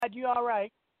You all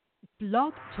right?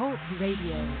 Blog Talk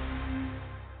Radio.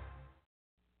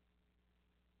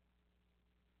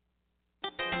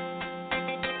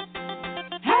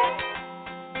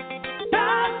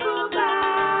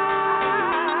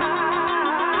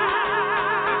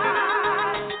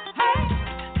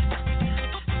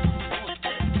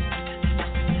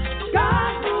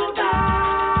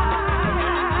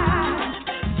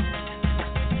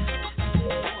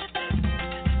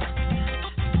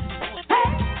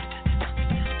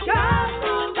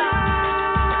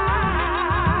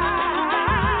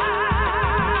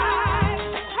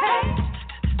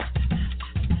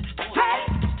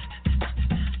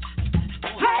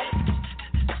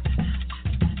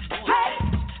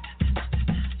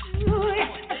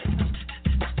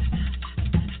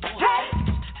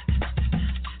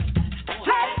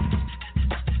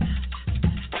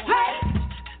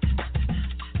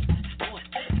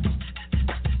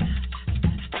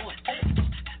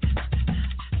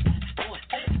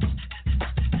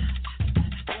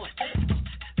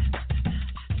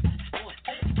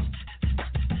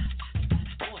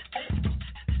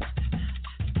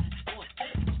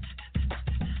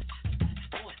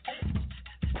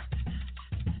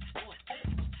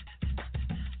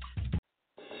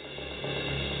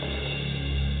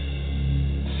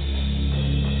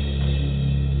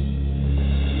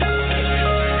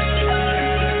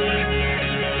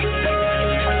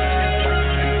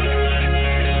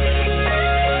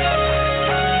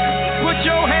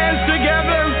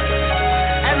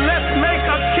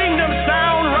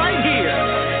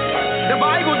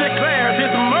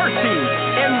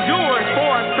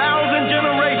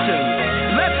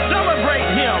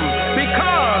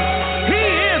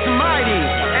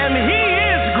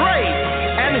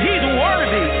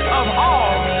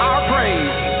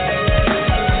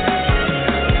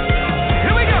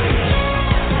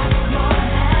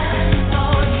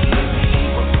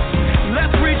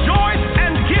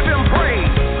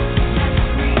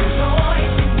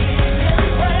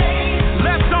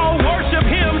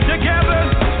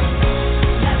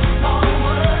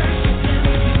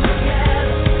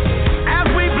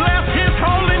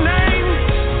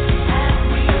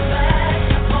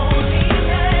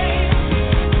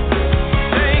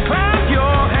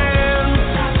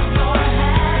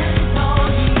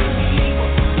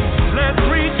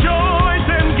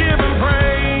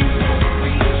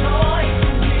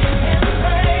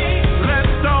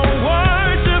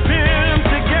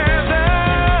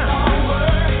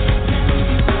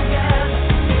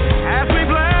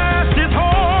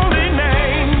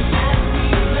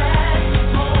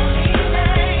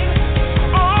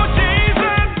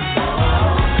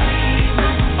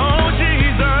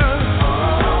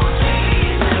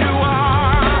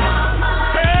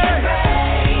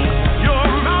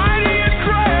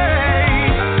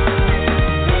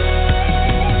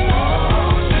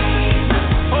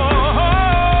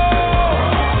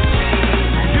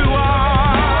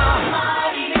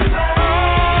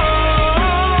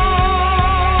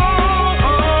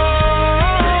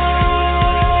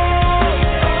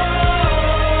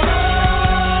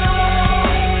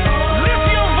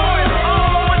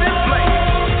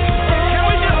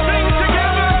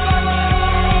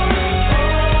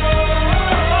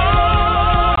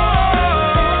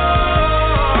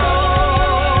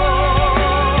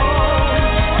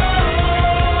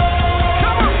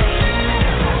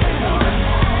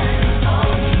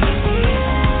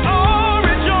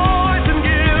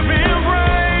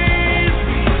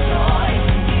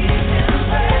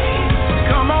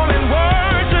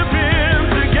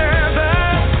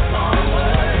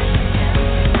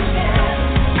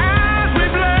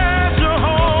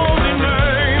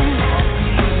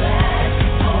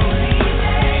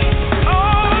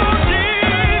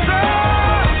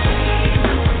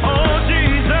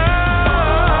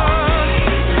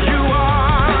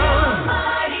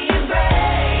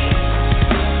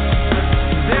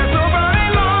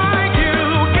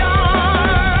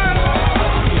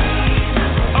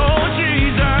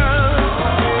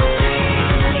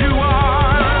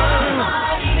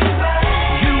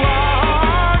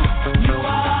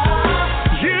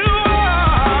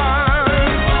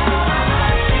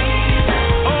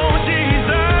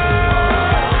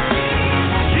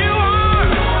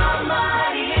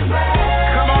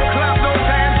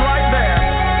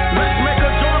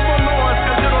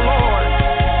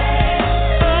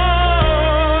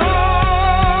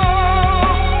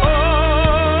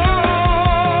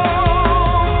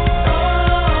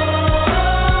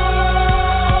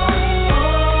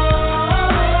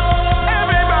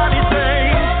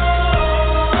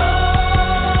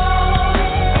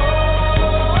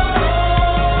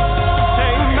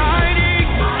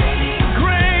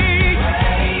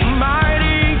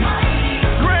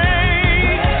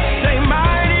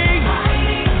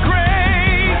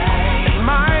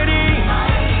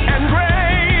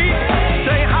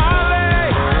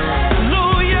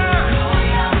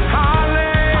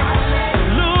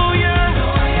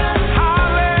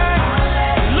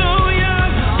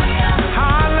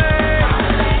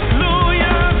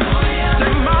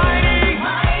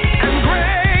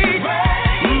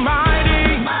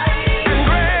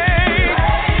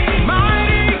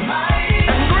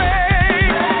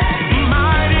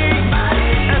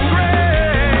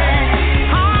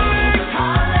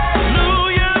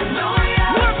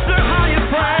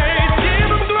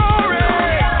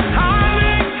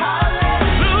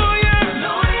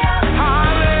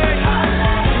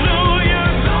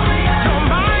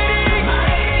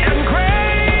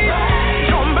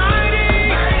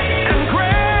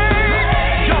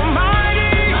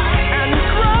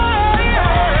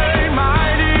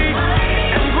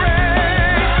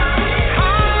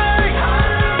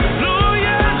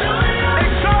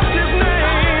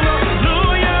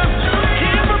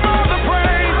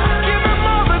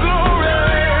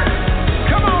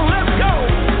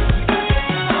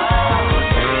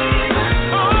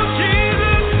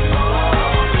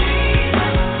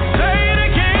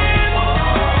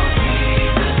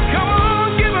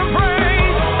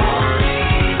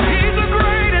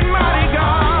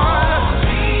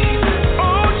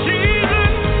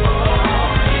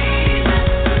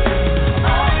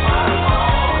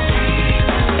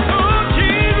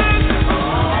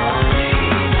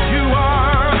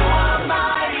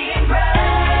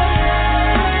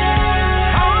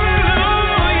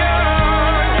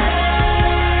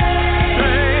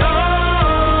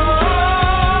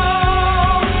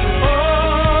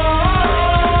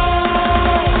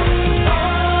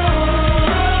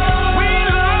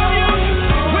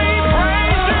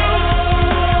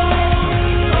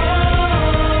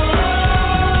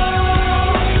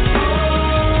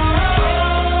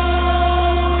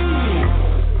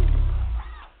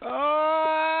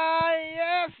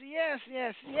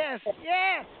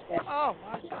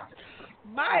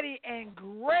 mighty and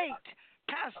great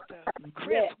Pastor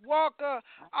Chris Walker,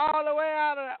 all the way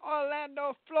out of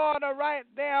Orlando, Florida, right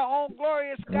there on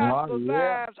Glorious Gospel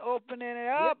Vibes, opening it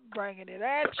up, bringing it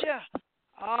at you.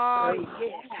 Oh,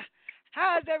 yes.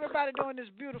 How is everybody doing this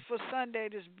beautiful Sunday,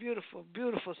 this beautiful,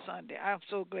 beautiful Sunday? I'm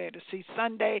so glad to see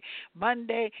Sunday,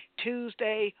 Monday,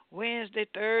 Tuesday, Wednesday,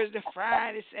 Thursday,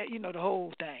 Friday, Saturday, the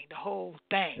whole thing,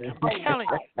 I'm telling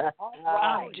you,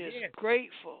 I'm just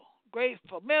grateful.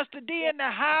 Mr. D in the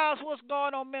house. What's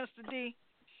going on, Mr. D?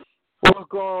 What's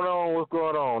going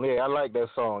on? Yeah, I like that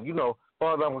song. As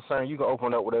far as I'm concerned, you can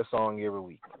open up with that song every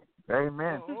week.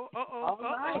 Amen.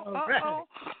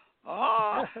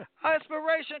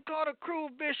 Inspiration Corner Crew,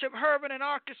 Bishop Herbert and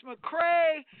Arcus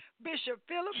McCray. Bishop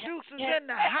Philip Dukes is in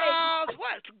the house.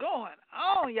 What's going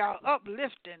on, y'all?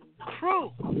 Uplifting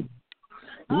crew.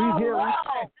 I'm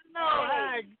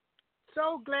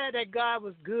so glad that God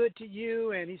was good to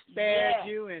you and He spared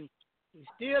you and He's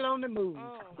still on the move.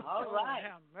 All right.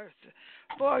 Have mercy.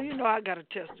 Boy, I got a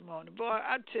testimony. Boy,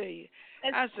 I tell you.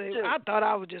 I thought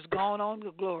I was just going on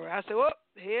to glory. I said, well,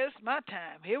 here's my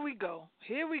time. Here we go.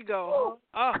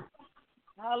 Oh.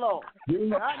 Hello.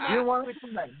 You want to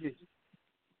tonight, did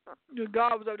you?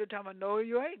 God was up there telling me, no,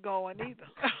 you ain't going either.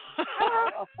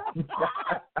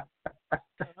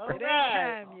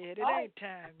 It ain't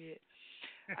time yet.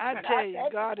 I tell you,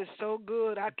 God is so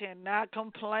good. I cannot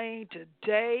complain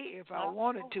today. If I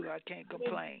wanted to, I can't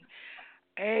complain.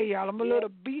 Hey, y'all, I'm a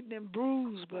little beaten and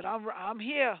bruised, but I'm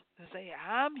here.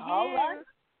 I'm here. All right.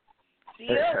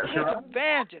 Sister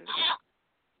Evangelist,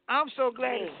 I'm so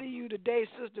glad to see you today,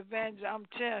 Sister Evangelist. I'm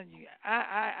telling you,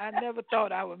 I never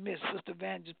thought I would miss Sister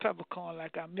Evangelist Peppercorn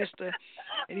like I missed her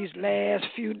in these last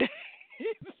few days.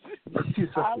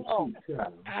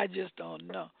 I just don't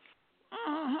know.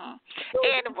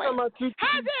 Anyway,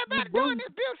 how's everybody doing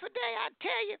this beautiful day? I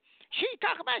tell you, she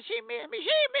talking about she missed me.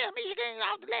 She missed me. She getting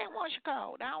out the last one she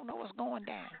called. I don't know what's going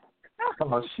down.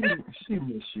 She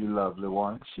miss you, lovely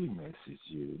one. She misses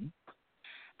you.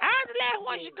 I was the last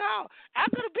one she called. I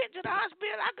could have been to the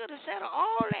hospital. I could have settled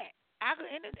all that.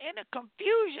 In the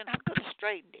confusion, I could have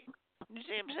straightened it. You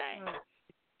see what I'm saying?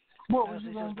 What was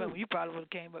you probably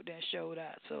would have came up there and showed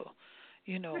out. So,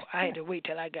 I had to wait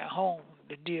till I got home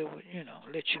to deal with,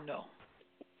 let you know.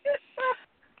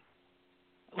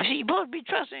 Well, see, you're supposed to be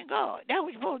trusting God. That's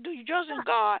what you're supposed to do. You trust in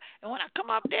God, and when I come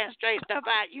up there and straighten stuff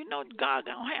out, God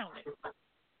gonna handle it.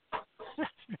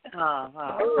 I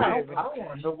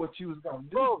want to know what you was gonna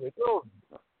do.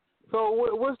 So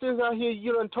what's this out here?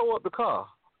 You done tore up the car.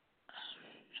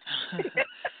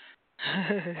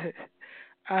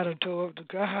 I done tore up the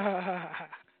car.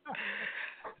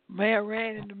 Man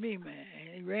ran into me, man.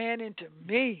 He ran into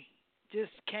me.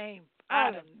 Just came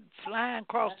out and flying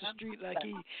across the street like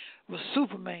he was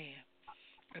Superman.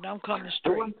 And I'm coming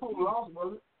straight. It wasn't too long,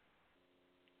 was it?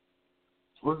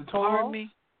 Was it total? Pardon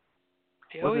me?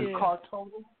 Was the car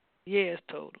total? Yeah, it's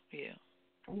total, yeah.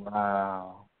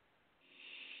 Wow.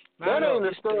 That ain't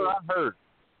the story I heard.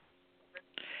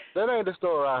 You ain't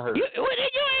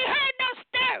heard no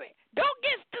story. Don't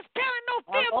get to telling no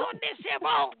fibs on this here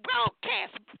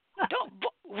broadcast. Don't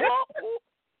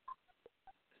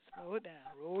slow it down.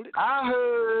 Roll it down. I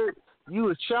heard you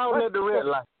was shouting at the red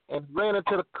light and ran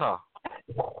into the car.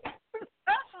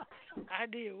 I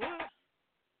did what?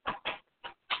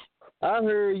 I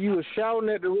heard you was shouting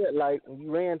at the red light and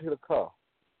you ran to the car.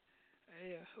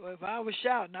 Yeah, well, if I was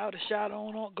shouting, I would have shouted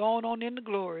going on in the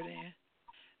glory then.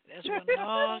 That's when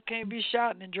I can't be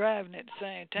shouting and driving at the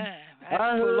same time.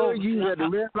 I heard you at the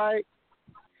red light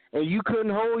and you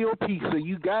couldn't hold your peace, so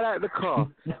you got out of the car,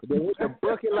 then with the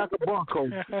bucket like a bronco,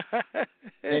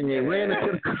 and you ran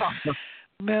into the car.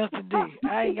 Master D,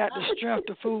 I ain't got the strength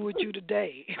to fool with you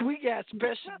today. We got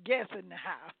special guests in the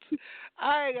house.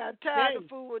 I ain't got time to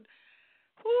fool with.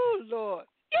 Oh Lord,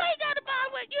 you ain't got to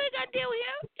bother with. You ain't got to deal with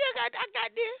him. I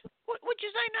got this. What you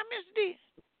say now, Mr. D?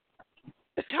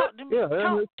 Talk to me.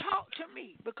 Talk to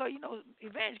me, because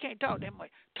Evangelist can't talk that much.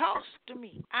 Talk to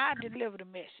me. I deliver the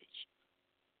message.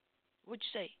 What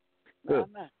you say? Good.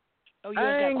 Oh,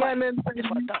 I ain't got nothing to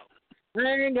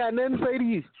say to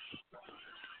you.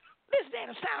 Listen,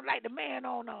 that sound like the man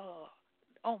on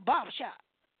Barbershop.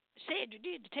 Said you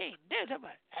did the thing. There's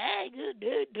somebody. Hey, good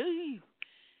do you?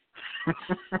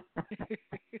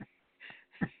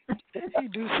 He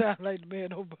do sound like the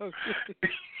man on Barbershop.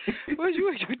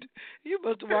 You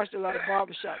must have watched a lot of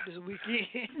Barbershop this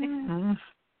weekend. Mm-hmm.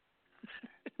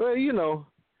 Well,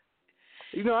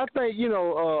 I think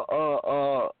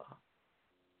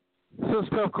Sister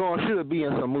Peppercorn should be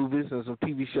in some movies and some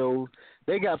TV shows.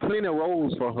 They got plenty of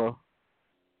roles for her.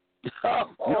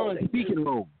 Speaking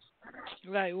roles.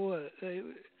 Like what?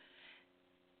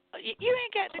 You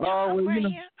ain't got to do. I'm right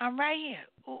here. I'm right here.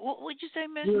 What'd you say,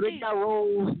 Mr. They got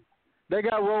roles. They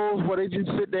got roles where they just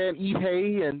sit there and eat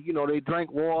hay, and they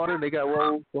drink water. And they got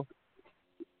roles.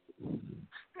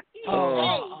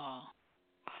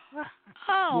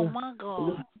 Oh my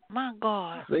God, my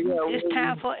God! It's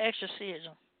time for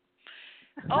exorcism.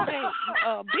 Okay,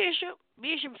 Bishop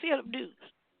Philip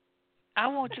Dukes, I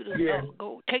want you to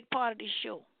go take part of this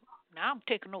show. Now I'm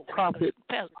taking over because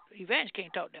Pastor Evangelist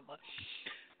can't talk that much,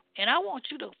 and I want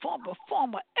you to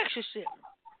perform an exorcism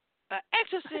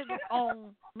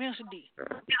on Mr. D,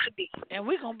 and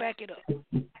we're gonna back it up.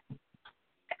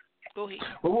 Go ahead.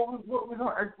 But what we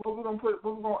gonna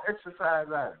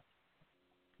exercise at?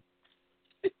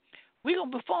 We're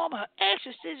gonna perform an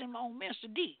exorcism on Mr.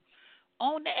 D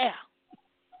on the air.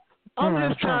 I'm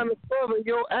just trying to further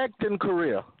your acting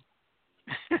career.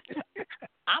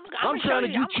 I'm trying to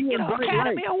get you an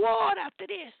Academy Award after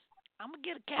this. I'm gonna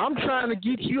get an Academy. I'm trying to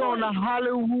get you on the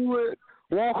Hollywood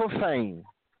Walk of Fame.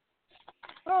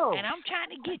 Oh. And I'm trying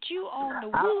to get you on the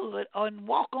wood and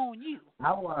walk on you.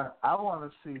 I want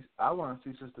to see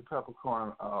Sister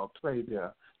Peppercorn play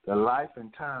the life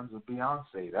and times of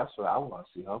Beyonce. That's what I want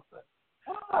to see her play.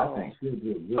 I think she'll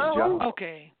do a good job.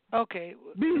 Okay.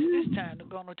 It's time to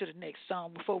go on to the next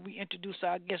song before we introduce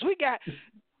our guests. We got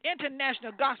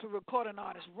international gospel recording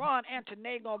artist Rahn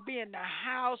Anthoni gonna be in the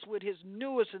house with his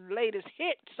newest and latest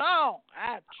hit song.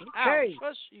 I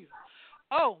trust you.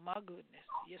 Oh my goodness,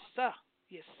 yes sir.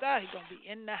 He's gonna be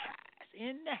in the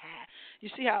house. You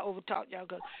see how I overtalk y'all?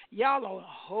 Cause y'all are a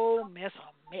whole mess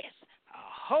of mess.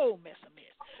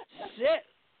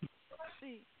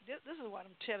 See, this is what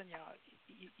I'm telling y'all.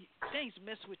 Things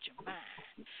mess with your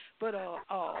mind. But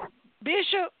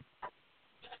Bishop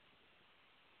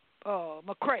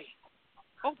McCray,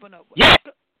 open up. Yes.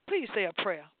 Please say a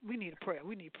prayer. We need a prayer.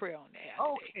 We need prayer on the air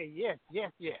today. Okay,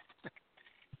 yes.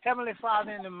 Heavenly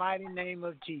Father, in the mighty name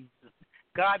of Jesus,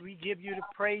 God, we give you the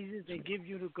praises and give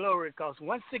you the glory because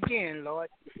once again, Lord,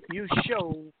 you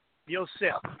show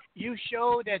yourself. You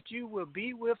show that you will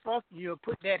be with us. You'll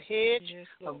put that hedge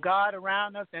of God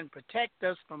around us and protect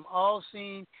us from all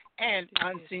seen and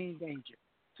unseen danger.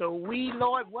 So we,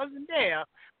 Lord, wasn't there,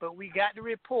 but we got the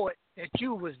report that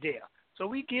you was there. So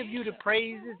we give you the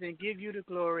praises and give you the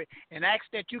glory and ask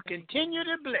that you continue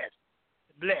to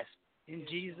bless in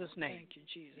Jesus' name. Thank you,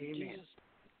 Jesus. Amen.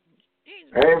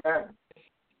 Amen.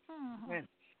 Amen.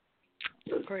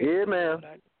 Amen.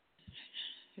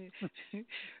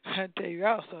 I tell you,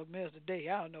 I was so messed today.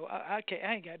 I don't know. I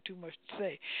ain't got too much to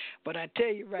say, but I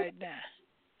tell you right now,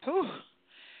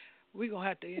 we're gonna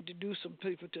have to introduce some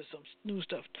people to some new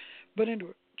stuff. But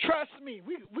anyway, trust me,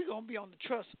 we're gonna be on the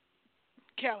trust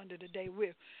calendar today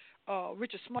with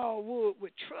Richard Smallwood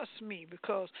with Trust Me,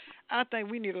 because I think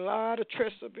we need a lot of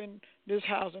trust up in this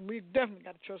house, and we definitely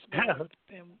got to trust God.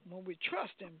 And when we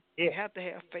trust Him, we have to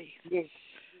have faith. Yes.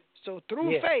 So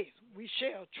through faith, we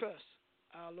shall trust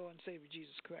our Lord and Savior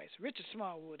Jesus Christ. Richard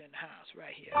Smallwood in the house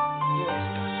right here.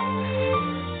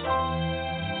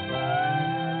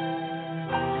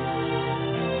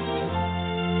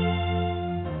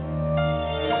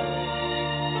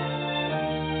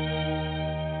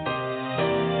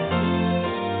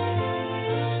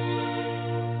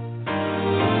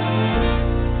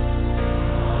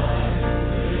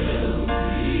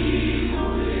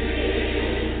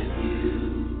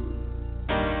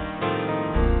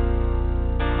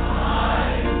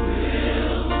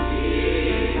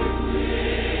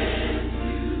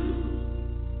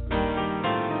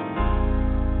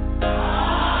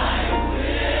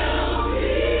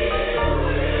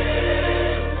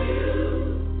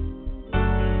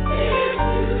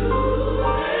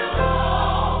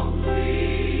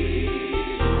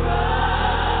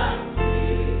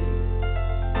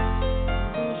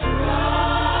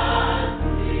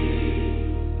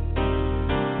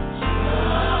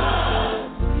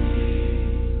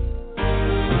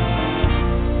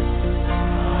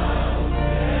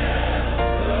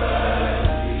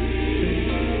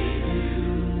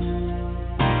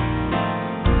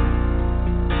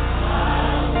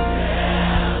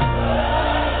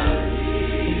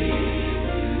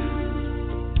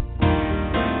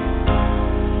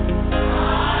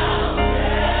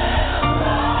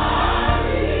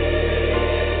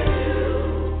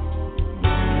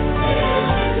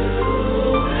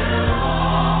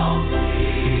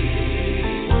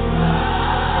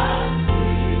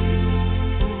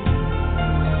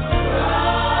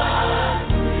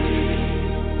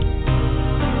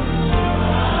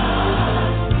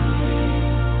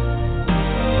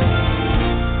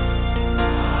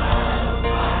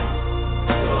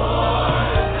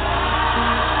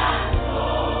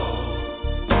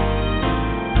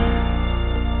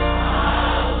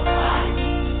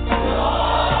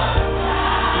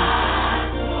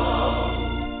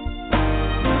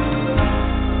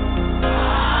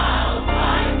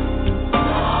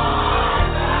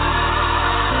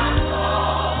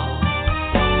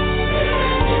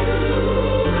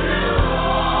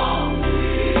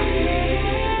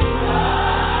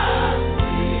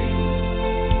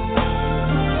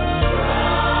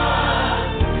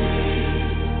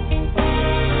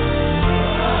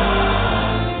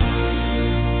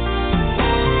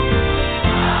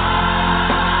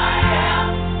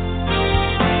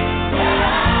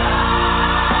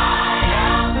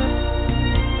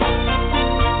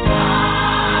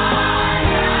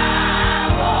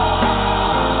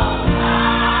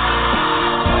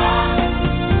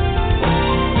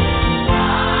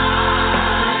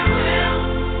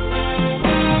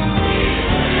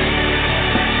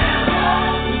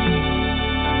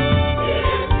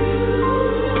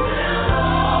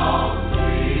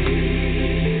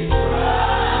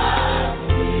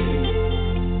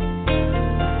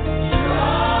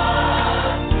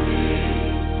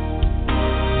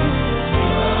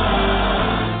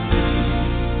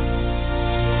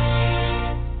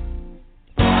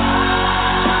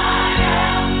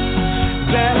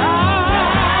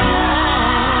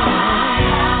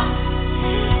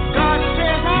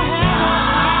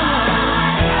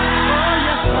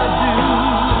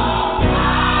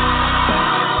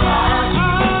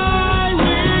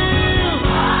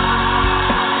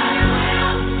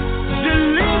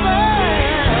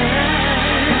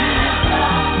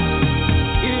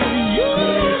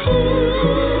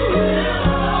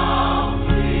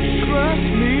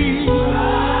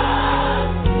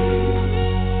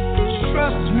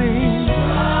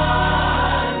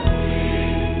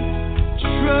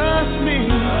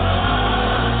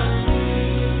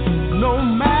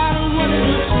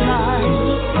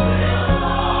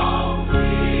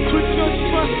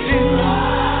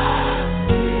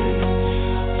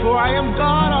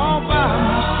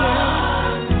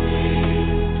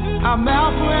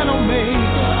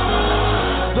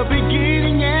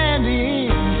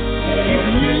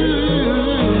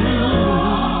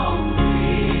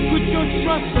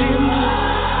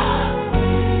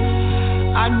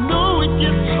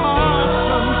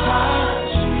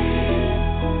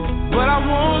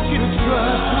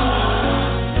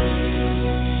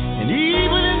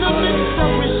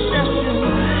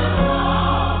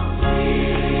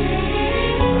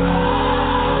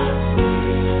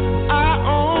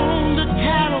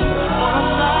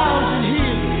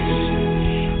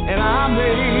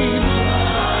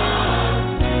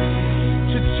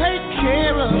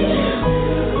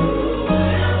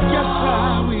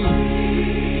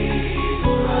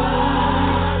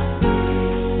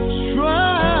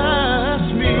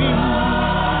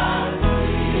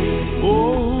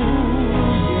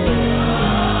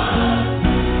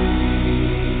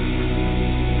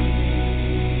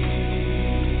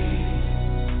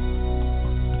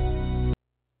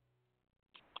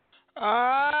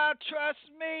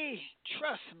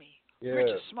 Trust me. Yeah.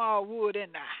 Richard Smallwood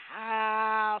in the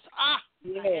house. I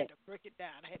had to break it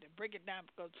down.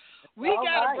 Because we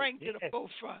got to bring to the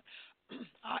forefront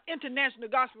our international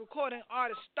gospel recording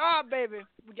artist, Star Baby.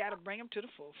 We got to bring him to the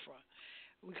forefront.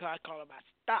 We call him our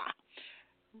star.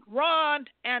 Ron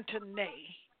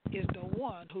Anthony is the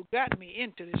one who got me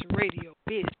into this radio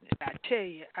business. I tell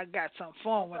you, I got some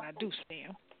for him when I do see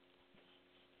him.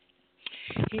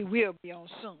 He will be on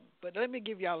soon. But let me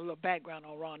give y'all a little background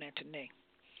on Ron Anthony.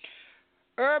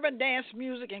 Urban dance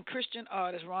music and Christian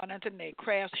artist Ron Anthony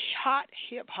crafts hot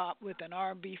hip-hop with an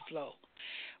R&B flow,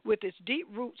 with its deep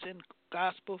roots in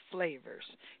gospel flavors.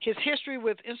 His history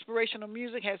with inspirational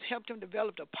music has helped him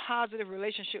develop a positive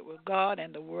relationship with God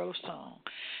and the world of song.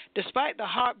 Despite the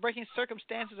heartbreaking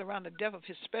circumstances around the death of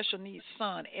his special needs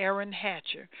son, Aaron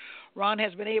Hatcher, Ron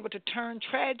has been able to turn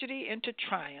tragedy into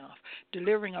triumph,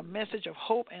 delivering a message of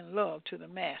hope and love to the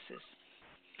masses.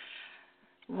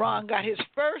 Ron got his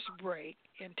first break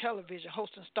in television,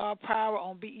 hosting Star Power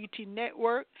on BET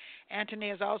Network. Anthony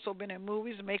has also been in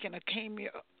movies, making a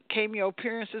cameo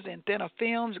appearances in thinner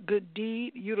films, Good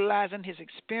Deed, utilizing his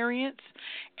experience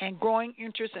and growing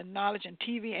interest and knowledge in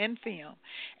TV and film.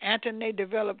 Anthony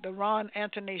developed the Ron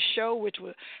Anthony Show, which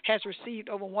has received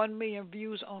over 1 million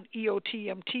views on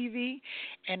EOTM TV.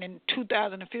 And in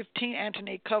 2015,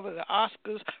 Anthony covered the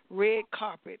Oscars red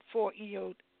carpet for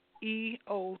EOTM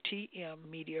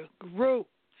Media Group.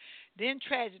 Then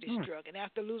tragedy struck, and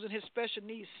after losing his special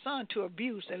needs son to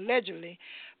abuse, allegedly,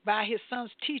 by his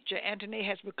son's teacher, Anthony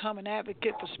has become an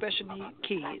advocate for special needs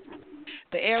kids.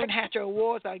 The Aaron Hatcher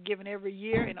Awards are given every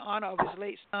year in honor of his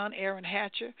late son, Aaron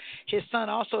Hatcher. His son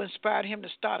also inspired him to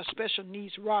start a Special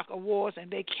Needs Rock Awards, and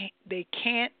they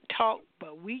can't talk,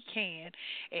 but we can,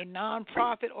 a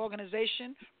nonprofit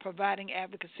organization providing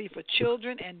advocacy for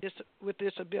children and with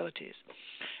disabilities.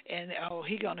 And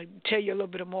he's going to tell you a little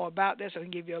bit more about this. I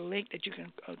can give you a link that you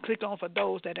can click on for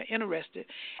those that are interested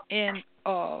in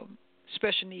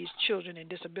special needs children and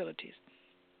disabilities.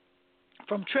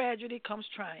 From tragedy comes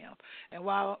triumph. And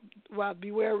while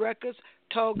Beware Records,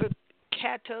 Tolga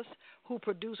Katus, who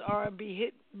produced R&B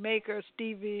hit maker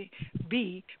Stevie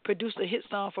B, produced a hit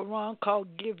song for Ron called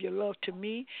Give Your Love to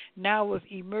Me. Now with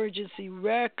Emergency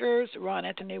Records, Ron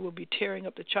Anthony will be tearing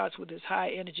up the charts with his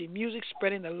high-energy music,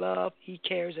 spreading the love he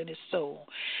carries in his soul.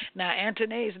 Now,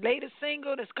 Anthony's latest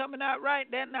single that's coming out right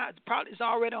now, it's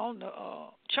already on the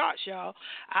charts, y'all.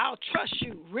 I'll Trust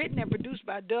You, written and produced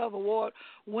by Dove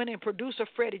Award-winning producer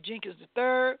Freddie Jenkins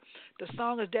III. The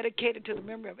song is dedicated to the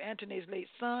memory of Anthony's late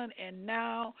son, and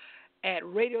now at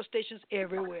radio stations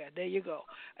everywhere. There you go.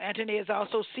 Anthony is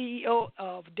also CEO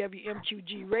of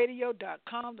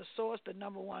WMQGradio.com, the source, the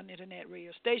 #1 internet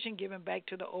radio station, giving back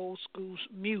to the old school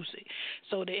music.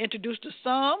 So to introduce to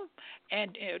some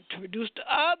and to introduce to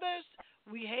others,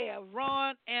 we have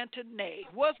Ron Anthony.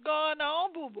 What's going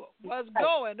on, boo-boo? What's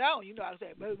going on? You know how to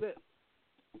say, boo-boo.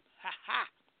 Ha-ha.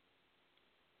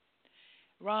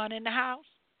 Ron in the house?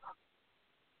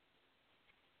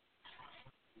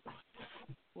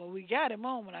 Well, we got him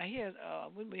on when I hear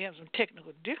we have some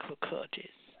technical difficulties.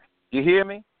 You hear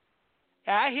me?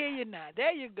 I hear you now.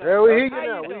 There you go. Yeah, we hear you How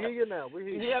now. you We doing? hear you now. We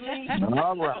hear you. hear me?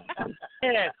 All right.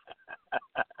 Yes.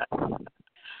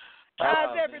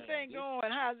 How's everything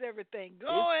going? How's everything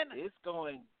going?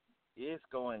 It's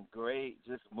going great.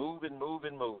 Just moving.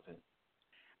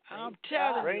 I'm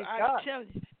telling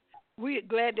you. We're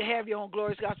glad to have you on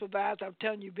Glorious Gospel Vibes. I'm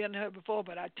telling you, you've been here before,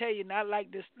 but I tell you, not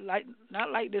like this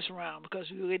round,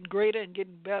 because you're getting greater and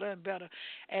getting better and better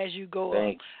as you go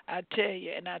on. I tell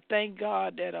you, and I thank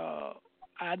God that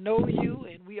I know you,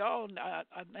 and we all, I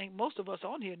think most of us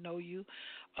on here know you,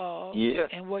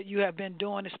 and what you have been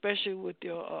doing, especially with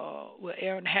your with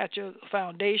Aaron Hatcher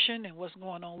Foundation and what's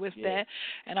going on with that.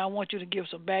 And I want you to give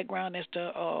some background as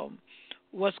to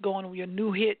what's going on with your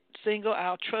new hit single,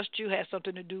 I'll Trust You, has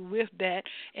something to do with that.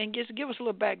 And just give us a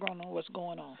little background on what's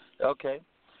going on. Okay.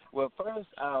 Well, first,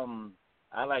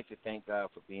 I'd like to thank God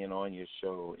for being on your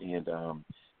show. And,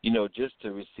 just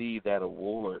to receive that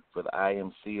award for the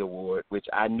IMC award, which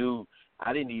I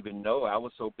didn't even know. I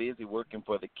was so busy working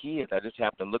for the kids. I just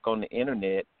happened to look on the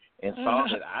Internet and saw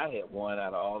that I had won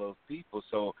out of all those people.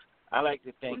 So I'd like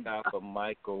to thank God for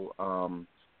Michael,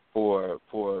 for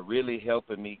really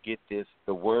helping me get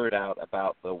the word out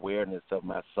about the awareness of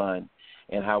my son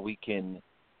and how we can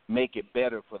make it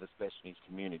better for the special needs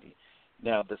community.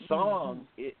 Now, the song,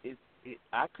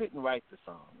 I couldn't write the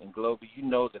song. And, Glover, you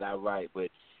know that I write, but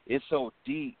it's so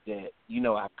deep that,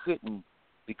 I couldn't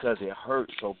because it hurt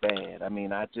so bad. I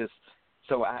mean, I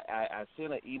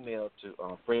sent an email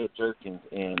to Fred Jerkins,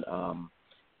 and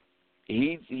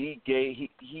he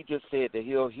just said that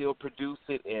he'll produce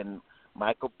it, and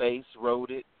Michael Bass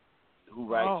wrote it,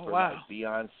 who writes for wow. like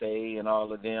Beyonce and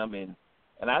all of them, and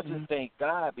I just thank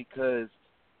God because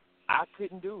I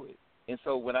couldn't do it. And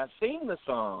so when I sing the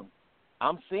song,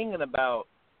 I'm singing about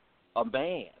a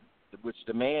man, which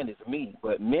the man is me,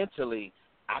 but mentally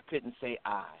I couldn't say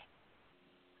I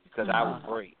because I was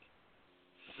great.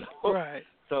 So, right.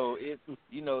 So it's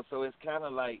so it's kind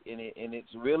of like, and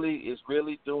it's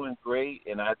really doing great,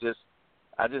 and I just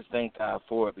thank God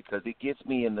for it because it gets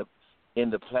me in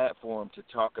the platform to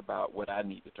talk about what I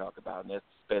need to talk about, and that's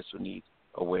special needs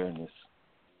awareness.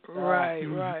 Right,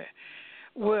 right.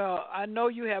 Well, I know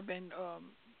you have been,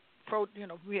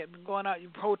 we have been going out, you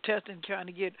protesting, trying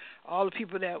to get all the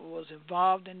people that was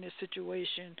involved in this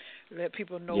situation, let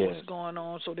people know what's going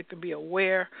on, so they can be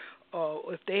aware.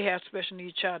 If they have special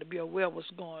needs child, to be aware of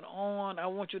what's going on. I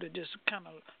want you to just kind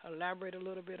of elaborate a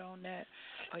little bit on that.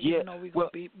 Even though we're going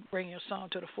to be bringing your song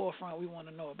to the forefront, we want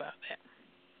to know about that.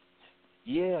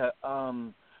 Yeah.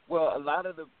 Well, a lot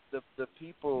of the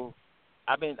people,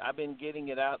 I've been getting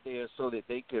it out there so that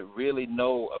they could really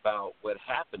know about what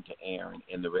happened to Aaron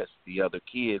and the rest of the other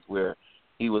kids, where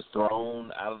he was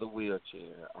thrown out of the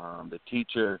wheelchair. The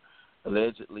teacher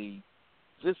allegedly,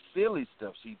 just silly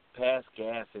stuff. She passed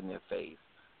gas in their face,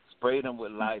 sprayed them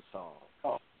with Lysol.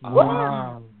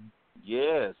 Wow.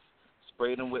 Yes,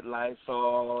 sprayed them with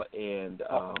Lysol and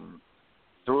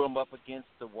threw them up against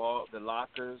the wall, the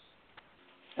lockers,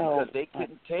 because they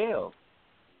couldn't tell.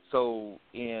 So,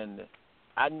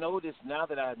 I noticed, now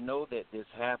that I know that this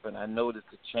happened, I noticed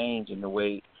a change in the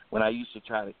way when I used to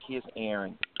try to kiss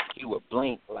Aaron, he would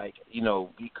blink like, he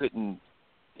couldn't,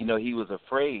 he was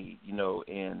afraid,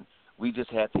 and we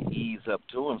just had to ease up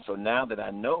to him. So now that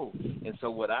I know, and so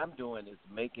what I'm doing is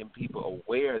making people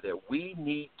aware that we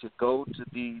need to go to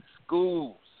these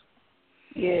schools.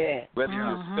 Yeah. Whether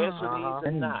you're special needs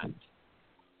or not.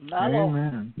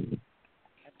 Amen.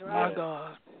 That's right. My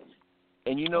God.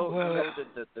 And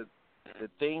the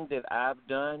thing that I've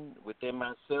done within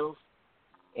myself,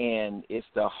 and it's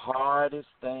the hardest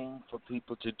thing for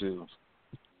people to do.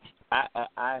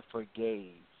 I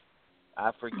forgave.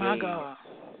 My God.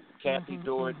 Kathy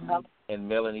Dorton and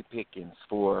Melanie Pickens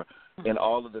and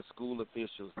all of the school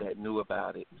officials that knew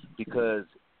about it, because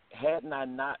hadn't I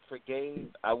not forgave,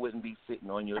 I wouldn't be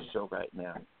sitting on your show right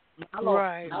now.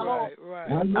 Right.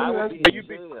 I would be in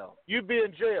jail. You'd be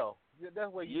in jail.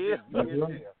 That's where you'd be in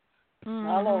jail.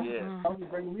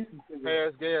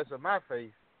 Pass gas in my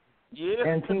face. Yeah.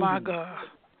 And my God.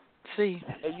 See.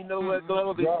 And you know what,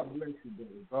 Global? God bless you,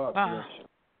 baby. God bless you.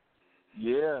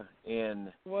 Yeah,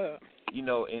 and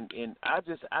and I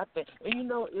think,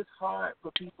 and it's hard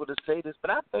for people to say this, but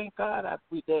I thank God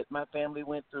that my family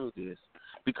went through this,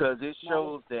 because it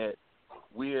shows that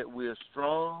we're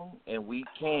strong and we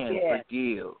can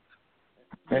forgive.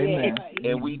 Amen.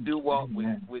 And we do walk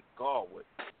with God.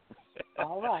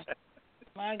 All right.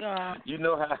 My God. You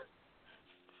know how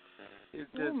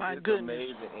it's just goodness.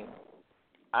 amazing.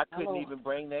 I couldn't even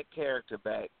bring that character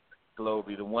back,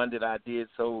 Globey, the one that I did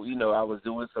so, I was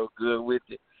doing so good with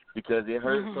it, because it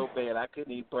hurt so bad I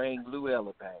couldn't even bring Lou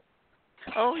Ella back.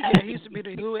 Oh, yeah, he used to be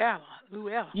the Lou Ella.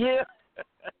 Yeah.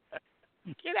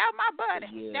 Get out my buddy.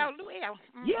 Yeah. Now, Lou Ella.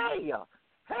 Yeah.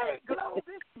 Hey, Globey.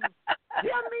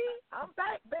 Hear me? I'm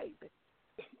back, baby.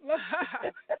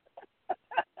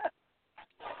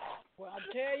 Well, I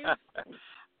tell you,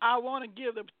 I want to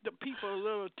give the people a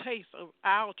little taste of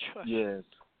our trust. Yes.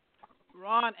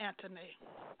 Ron Anthony,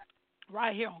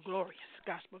 right here on Glorious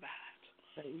Gospel Vibes.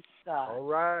 Praise God. All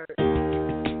right.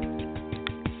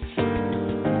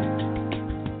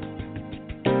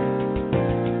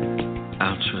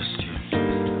 I'll trust you.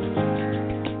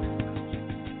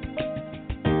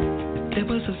 There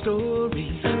was a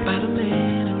story about a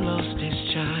man who lost his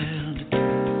child.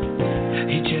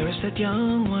 He cherished that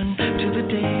young one to the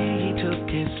day he took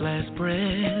his last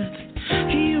breath.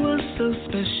 He was so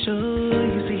special,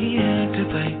 you see, he had to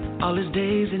fight all his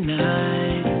days and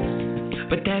nights.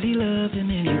 But Daddy loved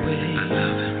him anyway. I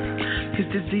love him. His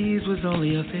disease was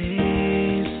only a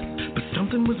phase, but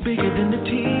something was bigger than the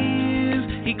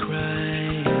tears he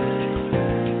cried.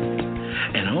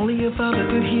 And only a father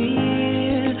could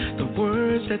hear the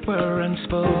words that were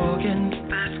unspoken.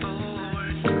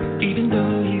 Even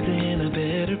though he's in a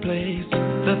better place,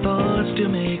 the thought still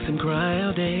makes him cry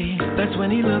all day. That's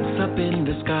when he looks up in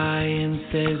the sky and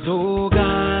says, oh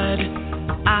God,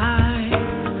 I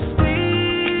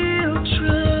will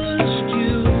trust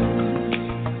you.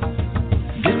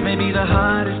 This may be the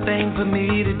hardest thing for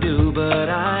me to do, but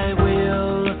I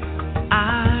will.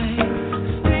 I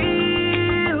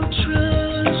will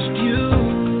trust you.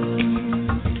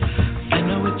 I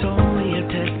know it's only a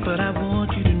test, but I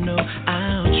want you to know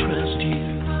I'll trust you.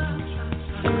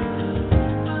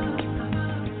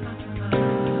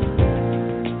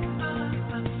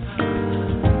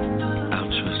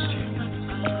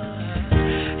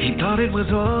 was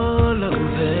all over,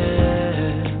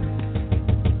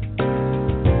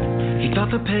 he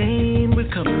thought the pain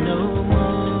would come no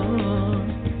more.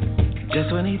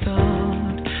 Just when he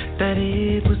thought that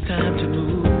it was time to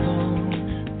move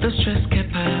on, the stress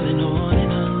kept piling on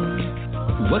and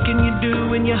on. What can you do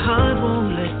when your heart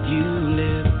won't let you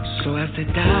live? So I said,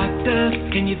 doctor,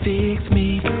 can you fix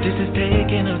me? This is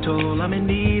taking a toll. I'm in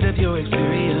need of your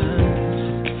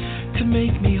experience to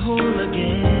make me whole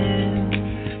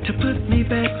again, to put me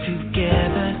back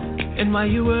together. And while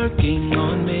you're working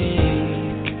on me,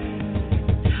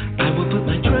 I will put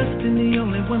my trust in the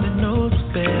only one that knows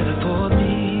what's better for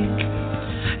me.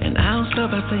 And I'll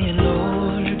start by saying,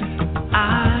 Lord,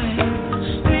 I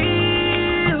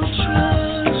still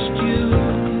trust you.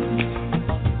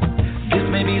 This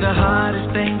may be the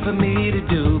hardest thing for me to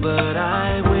do, but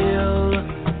I will.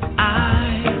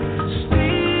 I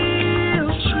still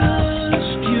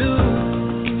trust you.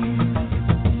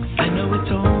 I know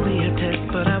it's only a test,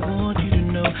 but I want you to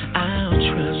know I'll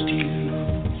trust you.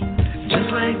 Just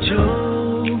like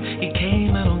Job, he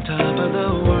came out on top of the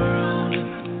world.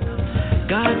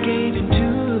 God gave him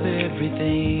to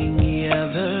everything he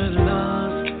ever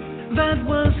lost. That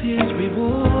was his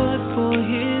reward for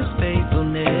his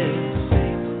faithfulness.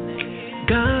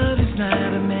 God is not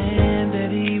a man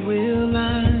that he will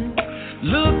lie.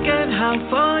 Look at how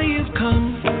far you've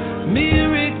come.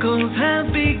 Miracles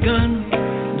have begun.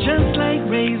 Just like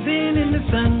raising in the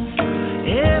sun.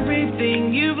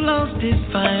 Everything you've lost is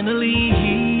finally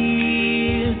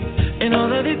here. And all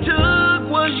that it took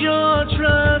was your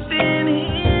trust in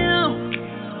him.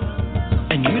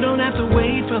 And you don't have to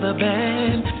wait for the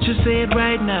bad. Just say it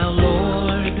right now,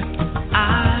 Lord.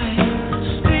 I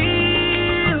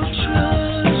still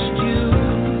trust you.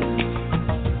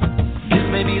 This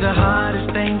may be the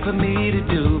hardest thing for me to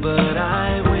do, but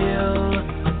I will.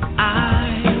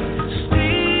 I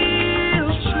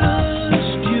still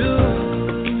trust you.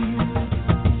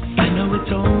 I know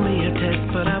it's only a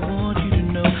test, but I want you to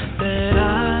know that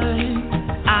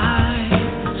I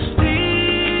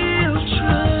still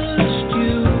trust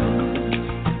you.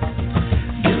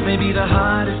 This may be the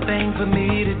hardest thing for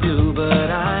me to do, but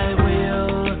I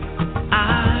will.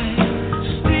 I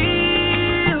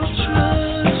still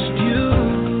trust you.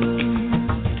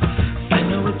 I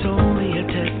know it's only a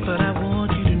test, but I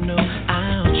want you to know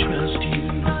I'll trust you.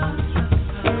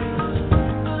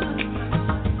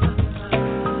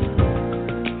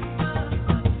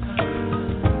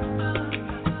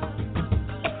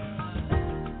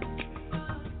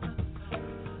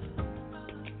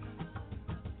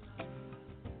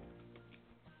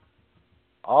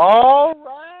 All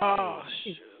right. Oh,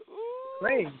 shoot.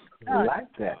 Praise I like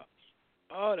that.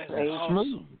 Oh, that's That's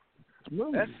awesome.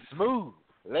 smooth. That's smooth,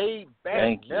 laid back,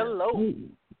 Thank you. mellow.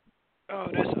 Oh,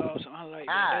 that's awesome. I like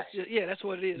that. Aye. That's just, yeah, that's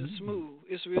what it is. It's smooth.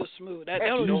 It's real smooth. That That's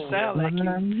don't even smooth. sound like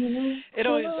you. It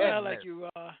don't even Yeah, sound like you.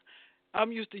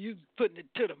 I'm used to you putting it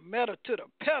to the metal, to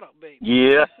the pedal, baby.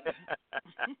 Yeah.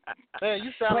 Man,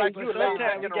 you sound like But you were laid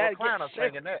back sometimes in a we gotta recliner get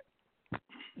singing that.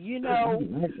 You know,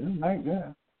 I like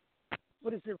that.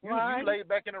 what is it, You Ron? laid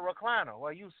back in a recliner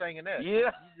while you singing that.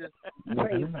 Yeah. You just,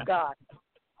 Praise God.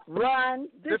 Ron,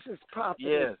 this is Prophet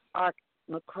Yes. Art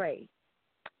McCrae.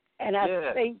 And I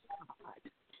Yes. thank God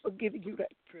for giving you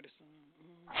that. Pretty soon.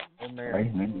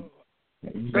 Amen.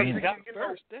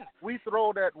 We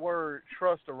throw that word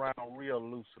trust around real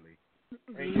loosely.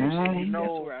 And you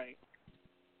know, That's right.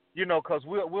 You know, because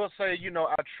we'll say, you know,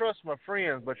 I trust my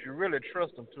friends, but you really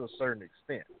trust them to a certain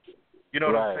extent. You know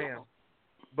what I'm Right. saying?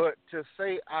 But to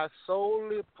say I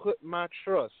solely put my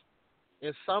trust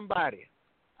in somebody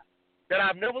that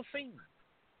I've never seen.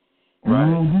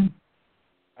 Right.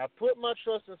 I put my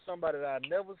trust in somebody that I've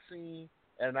never seen,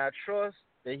 and I trust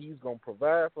that he's going to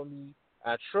provide for me.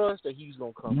 I trust that he's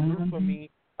going to come through for me.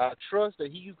 I trust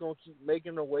that he's going to keep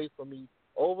making a way for me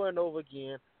over and over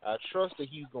again. I trust that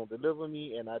he's going to deliver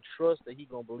me, and I trust that he's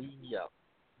going to believe me out.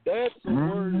 That's a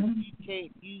word you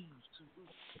can't use too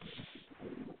loosely.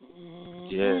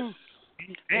 Yes.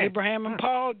 Abraham and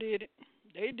Paul did it.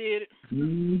 They did it.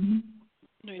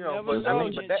 They You know, never but I saw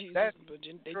mean, but Jesus, that's but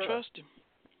they trust him.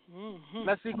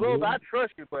 Now, see, Grove, I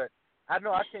trust you, but I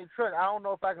know I can't trust. I don't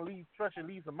know if I can trust you,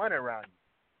 leave some money around you.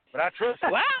 But I trust you.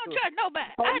 Well, I don't trust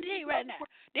nobody. I tell you right now.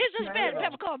 This is bad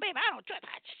peppercorn, baby. I don't trust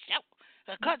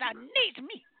because I needs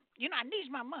me. You know, I needs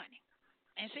my money.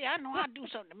 And see, I know I do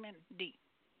something to men deep.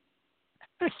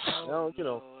 You know,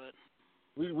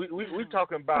 we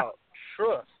talking about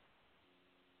trust,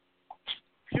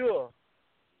 pure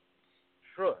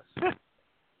trust.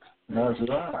 That's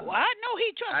right. Well, I know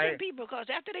he trusted people because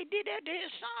after they did that to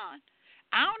his son,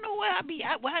 I don't know where I be.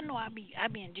 I know I be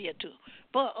in jail too.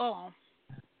 But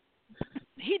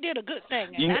He did a good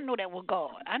thing, and I know that was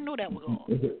God. I know that was God.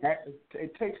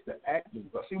 It takes the acting.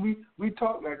 But see, we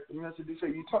talk like Mr. D said.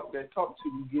 You talk that talk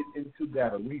till you get into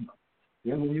that arena.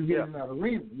 Then when you get in that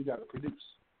arena, you got to produce.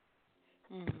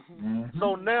 Mm-hmm.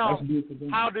 So now,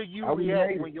 how do you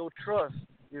react when your trust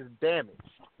is damaged?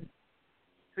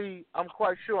 See, I'm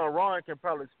quite sure Rahn can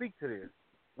probably speak to this.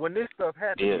 When this stuff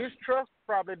happened, his trust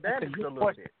probably damaged a little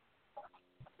bit.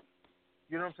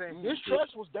 You know what I'm saying? His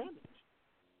trust was damaged.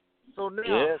 So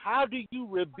now, how do you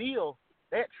rebuild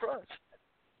that trust?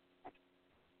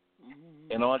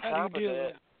 And on top of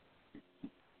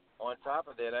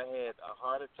that, I had a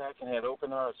heart attack and had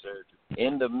open heart surgery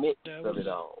in the midst of it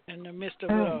all. In the midst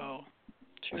of it all,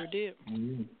 sure did.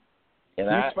 And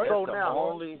that's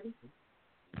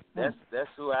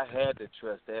who I had to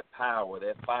trust, that power,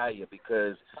 that fire,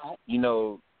 because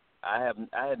I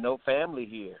had no family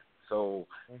here, so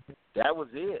that was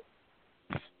it.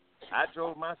 I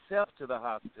drove myself to the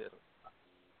hospital.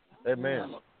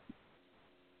 Amen.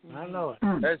 I know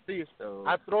it. That's this.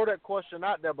 I throw that question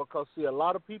out there because, see, a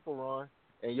lot of people, Ron,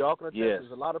 and y'all can attest,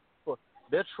 there's a lot of people,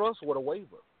 their trust would have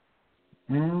wavered.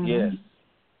 Yes.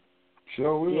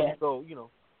 Sure will. Yeah. So,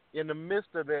 in the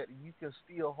midst of that, you can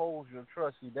still hold your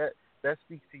trust. See, that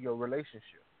speaks to your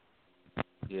relationship.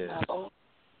 Yes.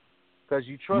 Because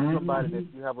you trust somebody that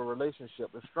you have a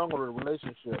relationship. The stronger the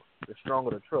relationship, the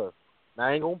stronger the trust. Now,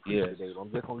 I ain't going to preach today.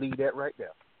 I'm just going to leave that right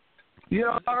there.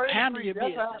 Handle your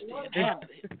business. Handle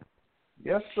it.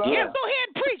 Yes, sir. Yeah, go ahead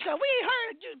and preach. We ain't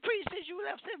heard you preach since you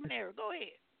left seminary. Go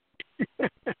ahead.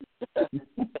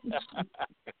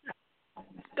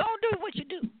 Go do what you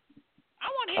do. I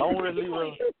want to hear you. Go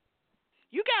ahead.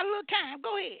 You got a little time.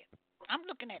 Go ahead. I'm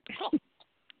looking at the clock.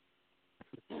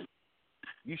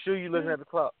 You sure you looking at the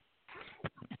clock?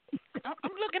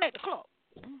 I'm looking at the clock.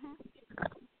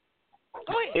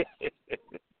 Go ahead.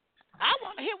 I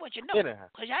want to hear what you know,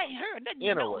 because I ain't heard nothing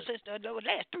you know since the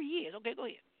last 3 years. Okay, go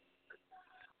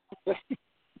ahead.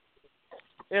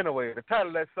 Anyway, the title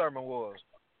of that sermon was,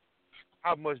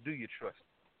 How Much Do You Trust?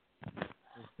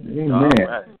 Amen. All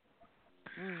right.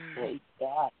 Praise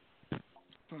God.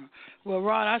 Well,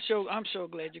 Ron, I'm so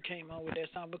glad you came on with that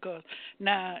song, because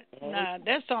now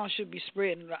that song should be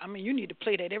spreading. I mean, you need to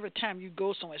play that every time you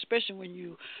go somewhere, especially when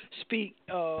you speak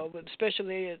with special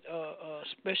ed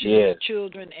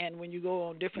children, and when you go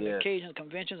on different occasions,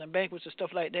 conventions and banquets and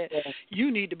stuff like that.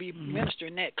 You need to be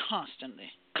ministering that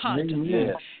constantly.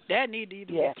 Yes. That need to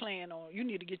be playing on. You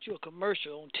need to get you a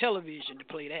commercial on television to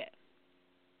play that.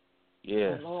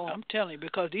 Yeah, I'm telling you,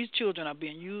 because these children are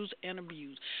being used and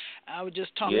abused. I was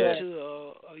just talking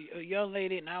to a young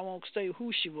lady, and I won't say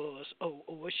who she was or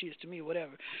what she is to me,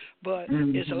 whatever. But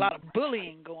there's a lot of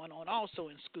bullying going on also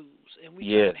in schools, and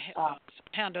we have to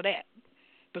handle that.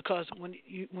 Because when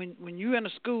you're in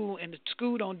a school and the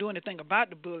school don't do anything about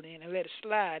the bullying and let it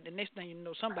slide, the next thing you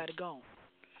know, somebody gone.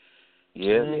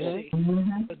 Yeah.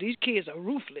 But these kids are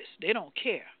ruthless. They don't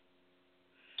care.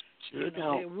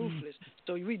 They're ruthless.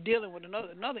 So we're dealing with another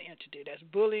entity that's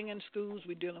bullying in schools.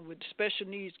 We're dealing with special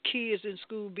needs kids in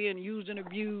school being used and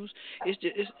abused.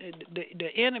 The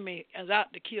enemy is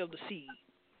out to kill the seed.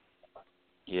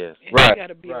 Yes. And we got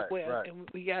to be aware, and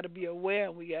we got to be aware,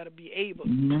 and we got to be able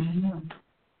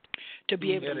to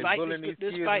be able to fight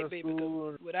this fight, baby.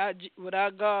 Because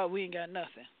without God, we ain't got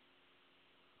nothing.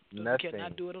 We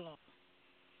cannot do it alone.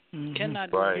 Cannot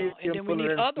do it alone. And then we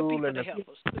need other people to help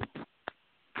us too.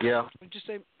 Yeah.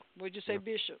 What'd you say,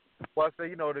 Bishop? Well, I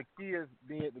say, the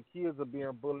kids are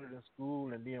being bullied in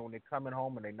school, and then when they're coming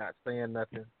home and they're not saying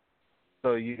nothing,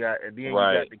 so you got the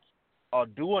kids are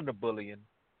doing the bullying.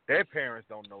 Their parents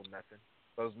don't know nothing,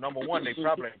 because number one, they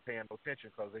probably ain't paying no attention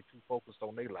because they're too focused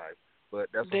on their life. But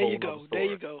that's a whole other story. There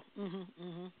you go.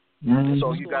 Mm-hmm.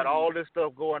 So you got all this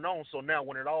stuff going on. So now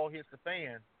when it all hits the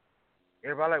fan,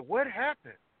 everybody like, what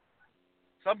happened?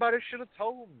 Somebody should have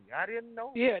told me. I didn't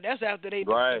know. Yeah, that's after the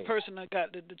person that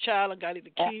got the child got either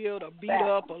killed or beat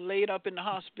up or laid up in the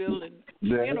hospital, and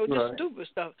just stupid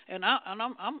stuff. And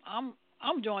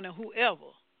I'm joining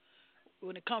whoever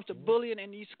when it comes to bullying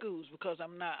in these schools, because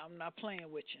I'm not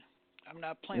playing with you. I'm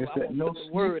not playing. It's that no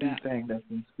snitching thing that's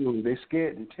in school. They're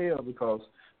scared to tell because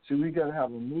we gotta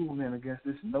have a movement against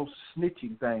this no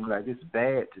snitching thing. Like, it's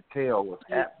bad to tell what's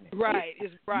happening. Right.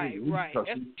 It's right.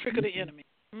 That's the trick of the enemy.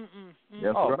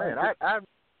 Man,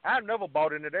 I never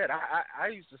bought into that. I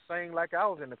used to sing like I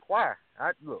was in the choir.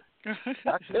 I tell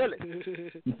it.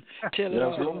 Tell it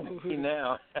all.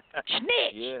 Now.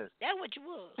 Snitch. Yes. That's what you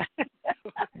was.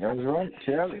 That's right.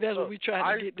 Tell it. See, that's what we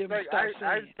try to get them to stop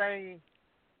saying.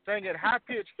 I sang at high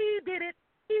pitch. He did it.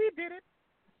 He did it.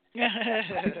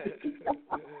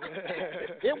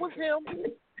 It was him.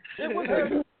 It was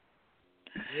him.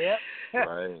 Yep.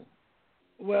 Right.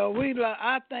 Well,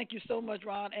 I thank you so much,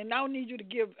 Ron, and now I need you to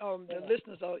give the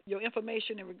listeners your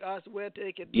information in regards to where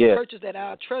they can purchase that.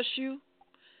 I'll trust you.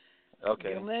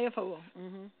 Okay. Give them the info.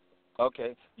 Mm-hmm.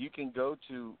 Okay. You can go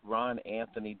to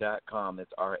RahnAnthony.com.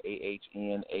 That's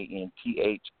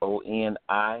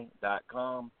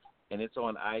RahnAnthoni.com, and it's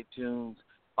on iTunes.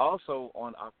 Also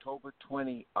on October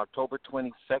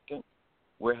 22nd,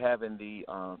 we're having the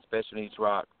Special Needs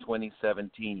Rock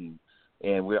 2017.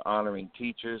 And we're honoring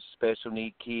teachers, special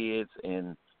need kids,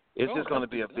 and it's just going to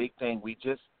be a big thing. We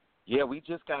just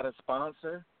got a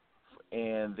sponsor,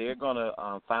 and they're going to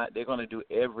do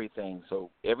everything.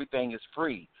 So everything is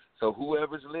free. So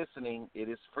whoever's listening, it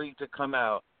is free to come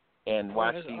out and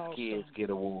watch these kids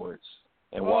get awards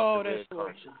and walk the red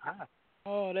carpet.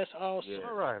 Oh, that's awesome. Yeah.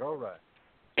 All right.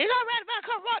 It's all right if I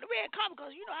come walk the red carpet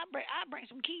because, I bring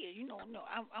some kids. I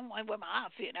want to wear my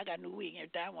outfit and I got a new wig and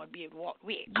everything. I want to be able to walk the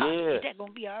red carpet. Yeah. Is that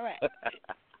going to be all right?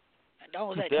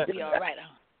 Don't let that be all right.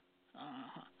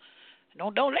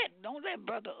 Don't let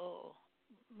brother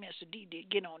Mr. D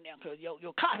get on there because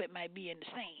your carpet might be in the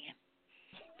sand.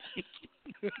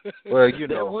 Well,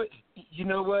 you know what?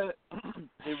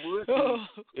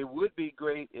 It would be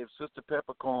great if Sister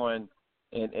Peppercorn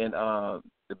and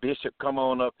the bishop come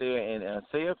on up there and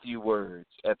say a few words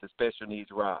at the Special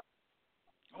Needs Rock.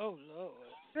 Oh, Lord.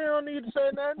 She don't need to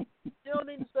say nothing. She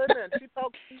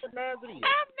talks to Nazarene.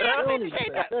 I'm not going to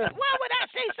say nothing. Why would I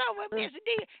say something with Mr.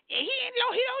 D? He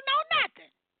don't know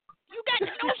nothing. You got to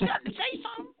know something to say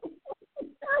something.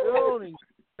 You don't need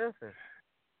nothing.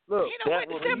 Look, he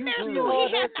went to seminary school.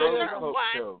 He has not learned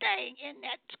one thing in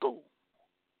that school.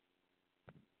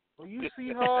 When you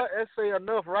see her, that's say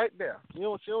enough right there. She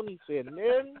don't need to say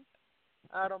nothing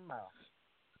out of mouth.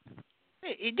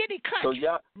 Hey, did he cut so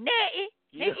you? Nay,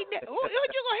 what you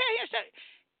gonna have him say?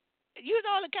 Use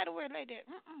all the kind of words like that.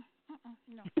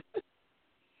 No.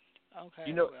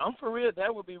 Okay. I'm for real.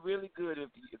 That would be really good if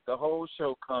the whole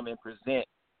show come and present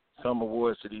some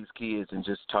awards to these kids and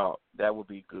just talk. That would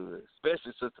be good,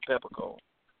 especially Sister Peppercorn.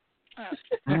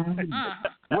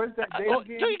 Where's that date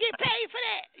again? Do you get paid for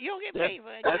that? You don't get paid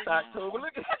for that. That's October.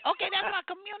 Look at Okay, that's my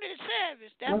community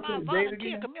service. That's my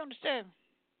volunteer community service.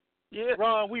 Yeah.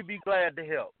 Ron, we'd be glad to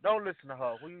help. Don't listen to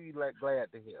her. We'd be glad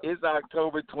to help. It's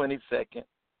October 22nd.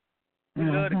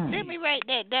 Let me write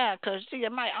that down because, see, I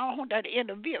don't want that to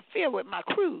interfere with my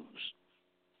cruise.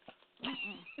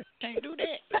 Can't do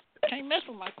that. Can't mess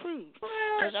with my cruise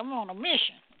because I'm on a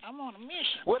mission.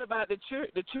 What about the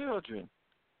children?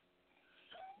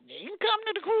 They can come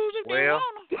to the cruise if they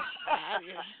want to.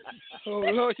 Oh,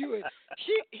 Lord,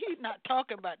 he's not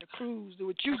talking about the cruise,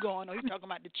 what you going on. He's talking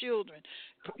about the children,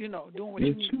 doing what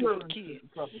you need to do with the kids.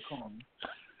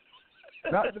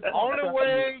 The only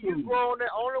way you go on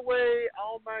that, I don't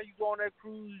mind you go on that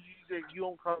cruise, you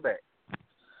don't come back.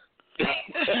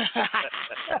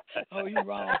 Oh, you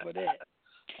wrong for that.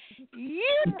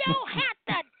 You don't have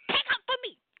to take up for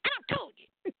me. I done told you.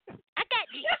 I got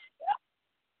this.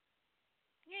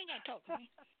 You ain't got to talk to me.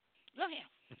 Look here.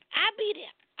 I'll be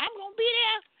there. I'm going to be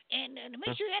there and to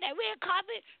make sure you have that red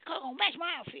carpet because I'm going to match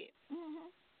my outfit.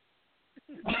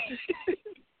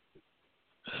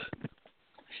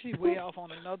 She's way off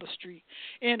on another street.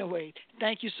 Anyway,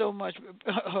 thank you so much,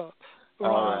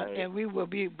 Ron, and we will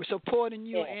be supporting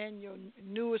you. And your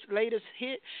latest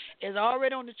hit is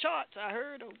already on the charts. I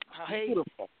heard. Hey,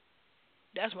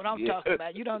 that's what I'm talking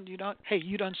about. You done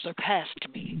surpassed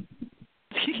me.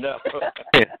 No.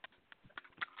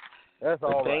 That's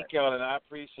all right. Thank y'all, and I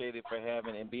appreciate it for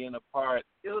having and being a part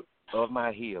of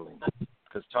my healing.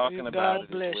 Because talking about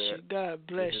it is God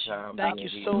bless you. Thank you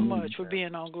so much for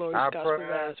being on Glorious Gospel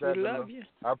Rise. We love you.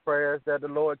 Our prayers that the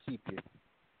Lord keep you.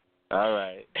 All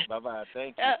right. Bye-bye.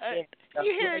 Thank you.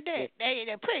 You heard that?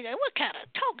 They pray. What kind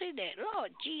of talk is that?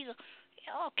 Lord Jesus.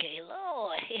 Okay,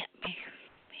 Lord, help me.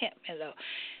 Help me, Lord.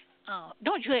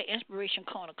 Don't you have Inspiration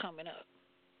Corner coming up?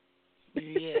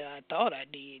 Yeah, I thought I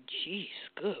did. Jeez,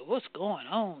 good. What's going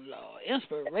on, Lord?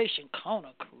 Inspiration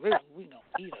Corner career. We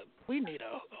need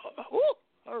a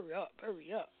hurry up.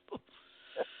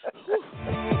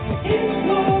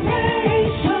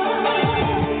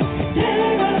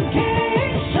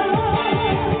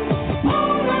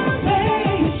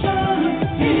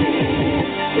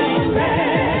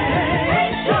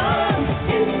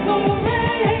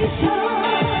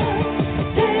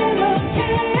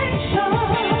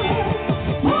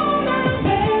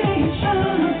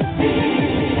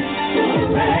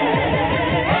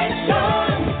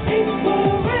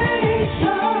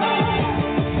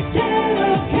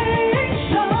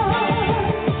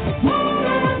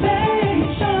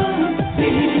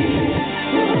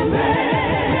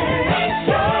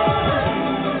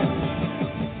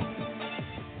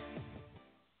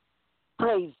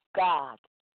 Praise God.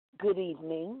 Good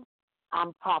evening.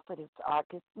 I'm Prophetess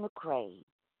Arcus McCrae,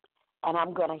 and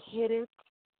I'm going to hit it,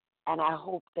 and I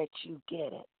hope that you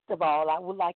get it. First of all, I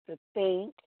would like to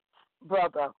thank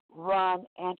Brother Rahn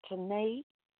Anthoni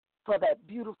for that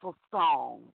beautiful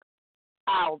song,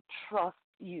 I'll Trust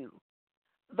You.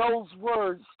 Those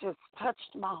words just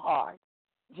touched my heart,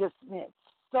 just meant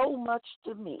so much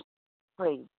to me,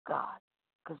 praise God,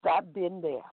 because I've been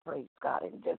there, praise God,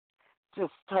 and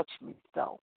just touched me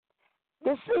so.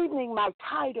 This evening, my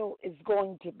title is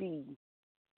going to be,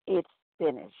 It's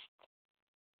Finished.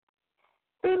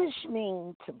 Finish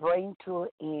means to bring to an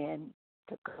end,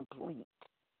 to complete.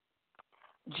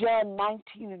 John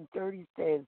 19:30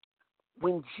 says,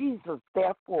 when Jesus,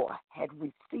 therefore, had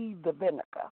received the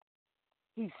vinegar,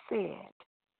 he said,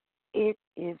 it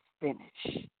is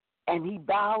finished. And he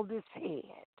bowed his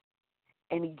head,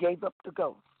 and he gave up the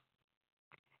ghost.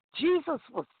 Jesus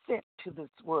was sent to this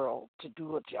world to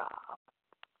do a job.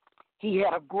 He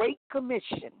had a great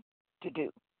commission to do.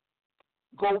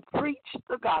 Go preach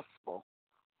the gospel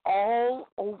all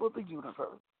over the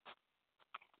universe.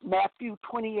 Matthew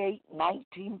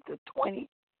 28:19-20.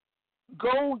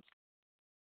 Go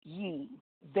ye,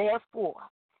 therefore,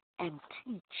 and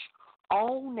teach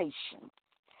all nations,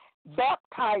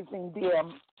 baptizing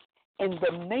them in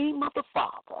the name of the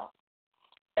Father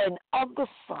and of the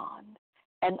Son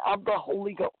and of the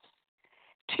Holy Ghost,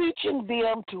 teaching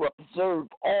them to observe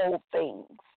all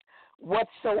things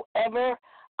whatsoever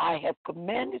I have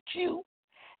commanded you,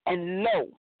 and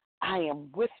lo, I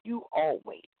am with you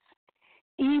always,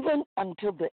 even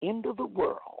until the end of the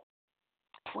world.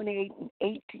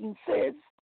 28:18 says,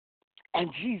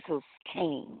 and Jesus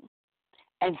came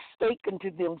and spake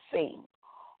unto them, saying,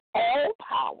 all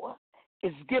power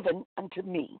is given unto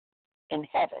me in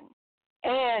heaven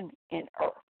and in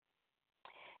earth.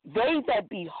 They that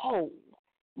be whole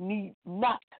need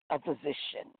not a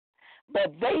physician,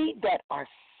 but they that are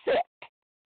sick.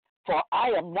 For I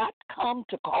am not come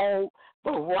to call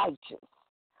the righteous,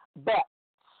 but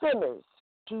sinners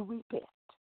to repent.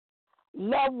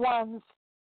 Loved ones,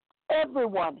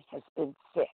 everyone has been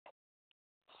sick.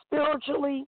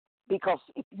 Spiritually, because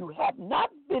if you have not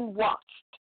been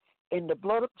washed in the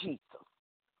blood of Jesus,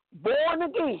 born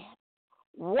again,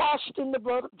 washed in the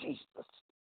blood of Jesus,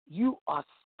 you are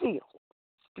still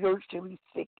spiritually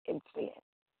sick in sin.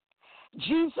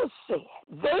 Jesus said,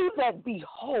 they that be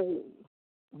whole,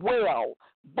 well,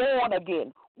 born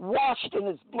again, washed in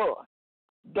his blood,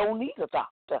 don't need a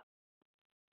doctor.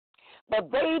 But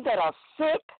they that are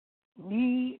sick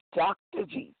need Dr.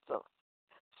 Jesus,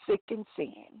 sick in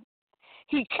sin.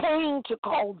 He came to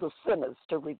call the sinners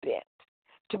to repent,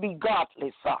 to be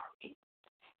godly sorry,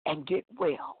 and get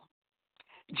well.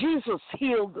 Jesus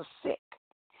healed the sick.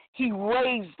 He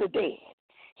raised the dead.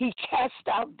 He cast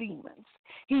out demons.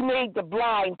 He made the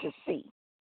blind to see.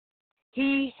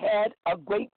 He had a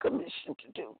great commission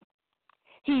to do.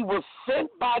 He was sent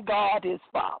by God his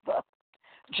Father.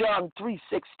 John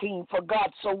 3:16, for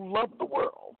God so loved the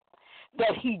world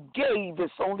that he gave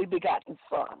his only begotten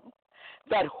Son,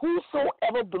 that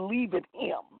whosoever believeth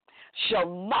him shall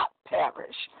not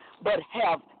perish, but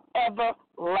have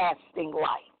everlasting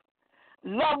life.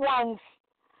 Loved ones,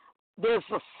 there's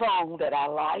a song that I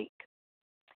like,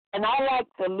 and I like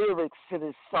the lyrics to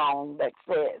this song that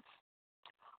says,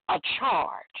 a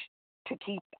charge to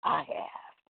keep I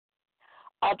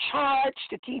have, a charge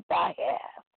to keep I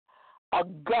have, a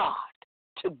God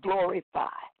to glorify,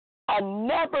 a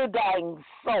never-dying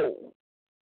soul,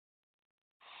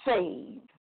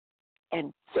 saved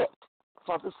and fit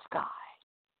for the sky,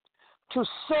 to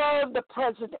serve the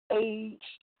present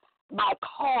age, my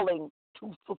calling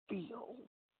to fulfill.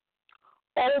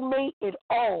 Oh, may it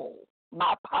all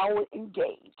my power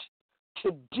engage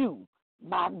to do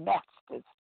my master's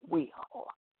will.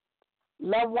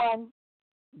 Loved one,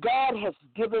 God has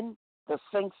given the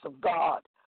saints of God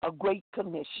a great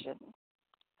commission,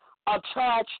 a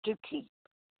charge to keep.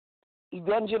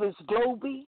 Evangelist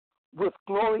Globey with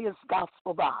glorious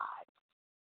gospel vibes.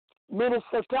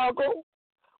 Minister Tuggle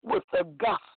with the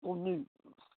gospel news.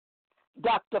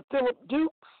 Dr. Philip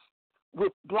Dukes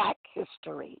with Black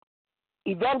History.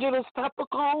 Evangelist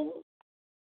Peppercombe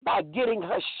by getting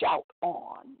her shout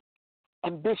on.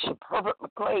 And Bishop Herbert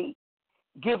McCrae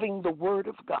giving the word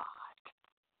of God.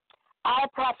 I,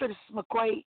 Prophetess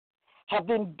McCrae, have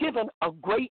been given a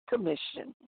great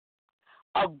commission,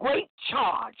 a great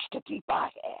charge to keep I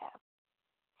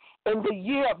have. In the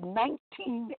year of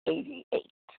 1988,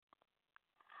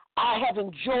 I have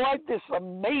enjoyed this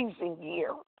amazing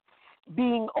year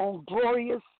being on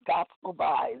Glorious Gospel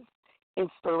Vibes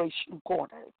Inspiration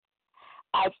Corners.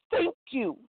 I thank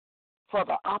you for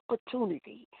the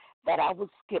opportunity that I was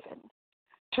given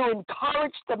to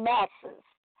encourage the masses.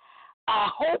 I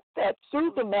hope that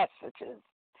through the messages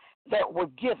that were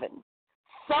given,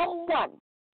 someone,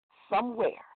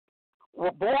 somewhere,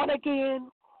 were born again,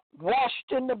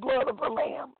 washed in the blood of the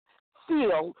Lamb,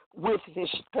 filled with His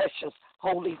precious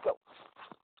Holy Ghost.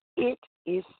 It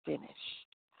is finished.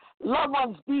 Loved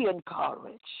ones, be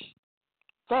encouraged.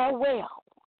 Farewell.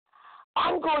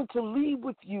 I'm going to leave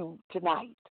with you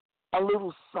tonight a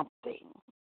little something.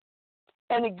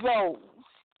 And it goes,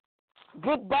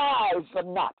 goodbyes are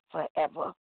not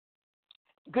forever.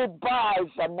 Goodbyes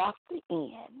are not the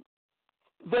end.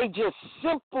 They just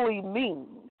simply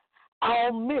mean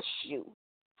I'll miss you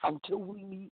until we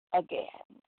meet again.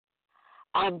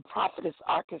 I'm Prophetess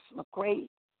Arcus McCrae.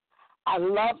 I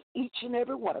love each and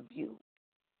every one of you,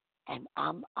 and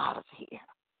I'm out of here.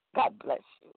 God bless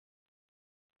you.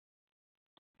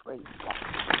 Praise God.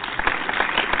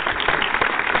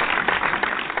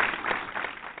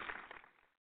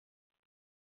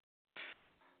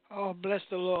 Oh, bless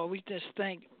the Lord. We just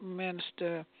thank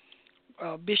Minister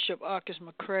Bishop Arcus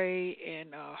McCrae and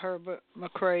Herbert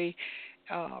McCrae,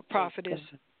 prophetess,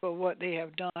 for what they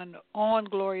have done on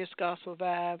Glorious Gospel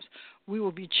Vibes. We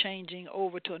will be changing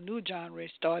over to a new genre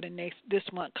starting this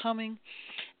month coming,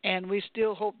 and we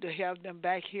still hope to have them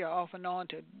back here off and on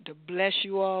to bless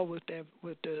you all with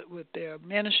their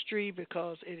ministry,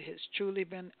 because it has truly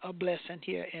been a blessing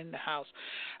here in the house.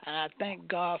 And I thank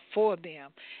God for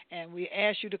them. And we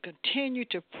ask you to continue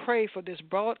to pray for this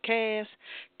broadcast,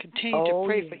 continue to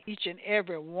pray for each and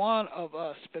every one of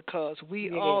us, because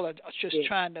we all are just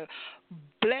trying to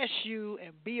bless you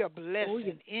and be a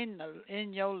blessing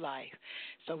in your life.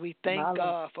 So we thank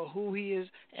God for who He is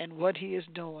and what He is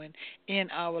doing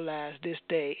in our lives this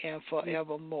day and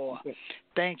forevermore.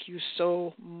 Thank you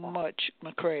so much,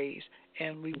 McCrae's,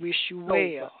 and we wish you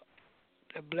well.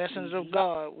 The blessings of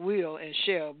God will and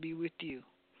shall be with you.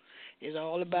 It's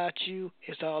all about you.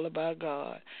 It's all about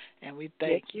God. And we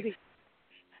thank you.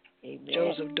 Amen.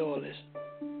 Joseph Dorlis.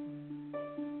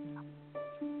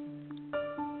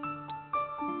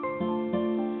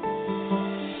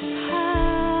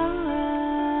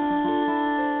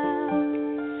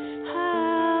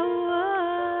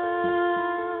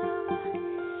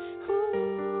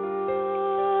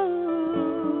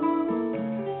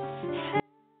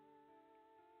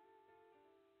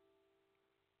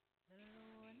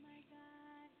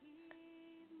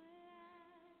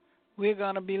 We're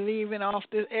going to be leaving off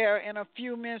this air in a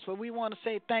few minutes, but we want to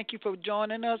say thank you for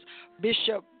joining us.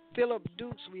 Bishop Philip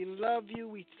Dukes, we love you.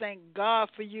 We thank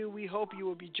God for you. We hope you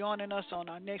will be joining us on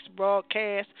our next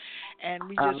broadcast. And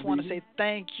we just want to say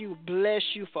thank you, bless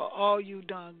you for all you've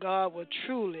done. God will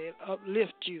truly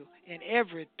uplift you in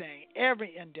everything,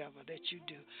 every endeavor that you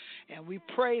do. And we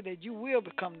pray that you will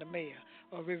become the mayor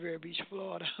of Riviera Beach,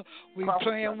 Florida. We're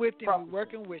praying with you. We're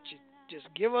working with you. Just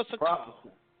give us a call.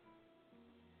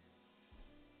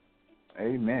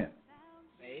 Amen.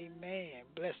 Amen.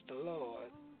 Bless the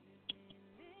Lord.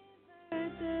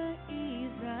 The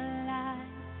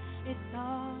Israelites, it's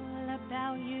all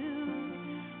about you.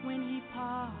 When He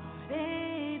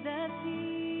parted the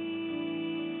sea,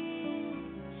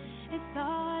 it's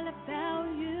all about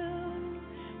you.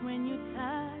 When you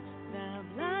touched the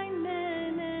blind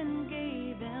men and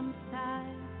gave them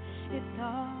sight, it's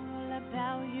all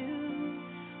about you.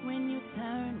 When you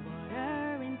turned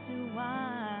water into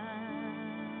wine.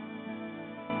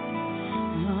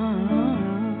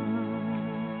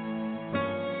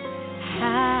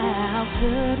 How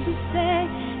could we say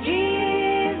He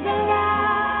is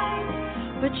alive,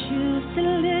 but choose to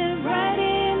live right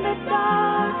in the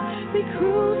dark? We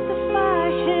crucify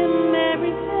Him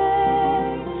every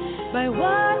day by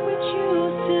what we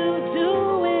choose to do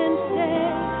and say.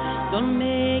 Don't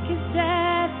make His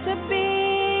death to be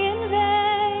in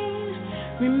vain.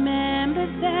 Remember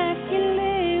that He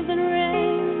lives and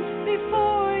reigns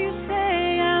before you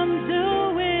say I'm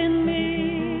doing me.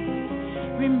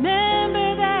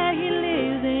 Remember that He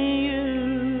lives in you.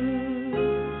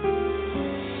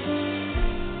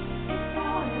 It's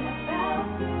all about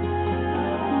you.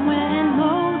 When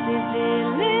Moses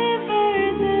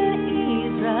delivered the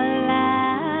Israelites,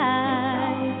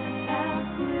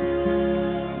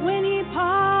 when He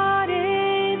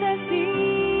parted the sea,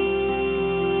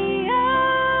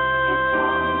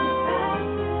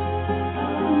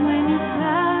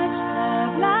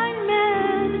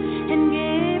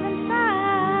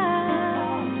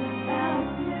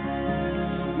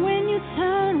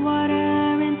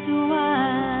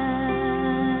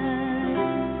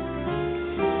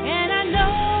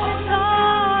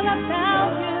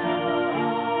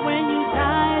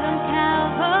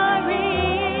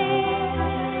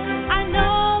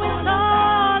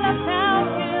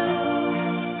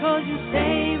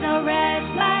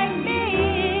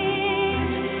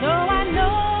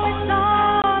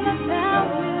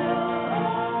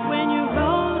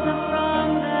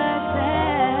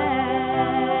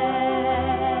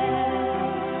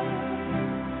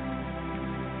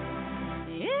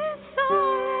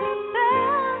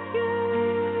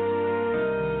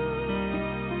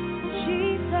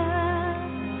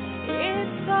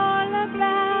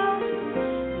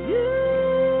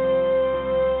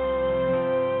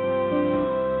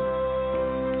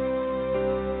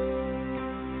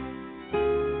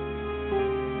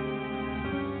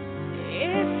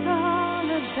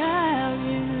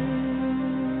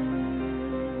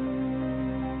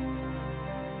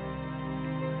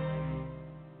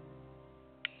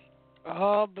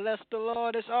 Oh, bless the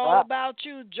Lord. It's all about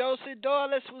you. Josie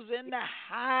Doyles was in the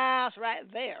house right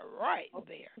there.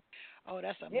 Oh,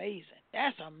 that's amazing.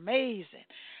 That's amazing.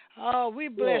 Oh, we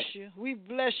bless you. We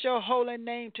bless your holy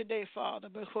name today, Father,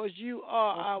 because you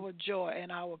are our joy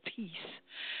and our peace.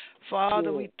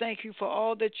 Father, we thank you for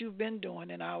all that you've been doing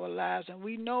in our lives. And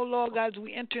we know, Lord God, as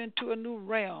we enter into a new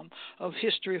realm of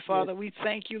history, Father, we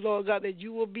thank you, Lord God, that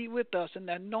you will be with us and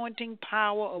the anointing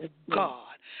power of God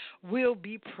will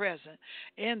be present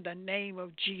in the name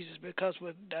of Jesus, because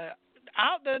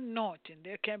without the anointing,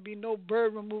 there can be no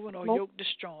burden removing or yoke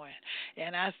destroying.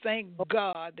 And I thank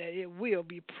God that it will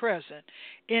be present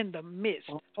in the midst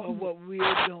of what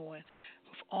we're doing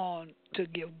to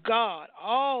give God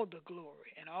all the glory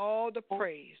and all the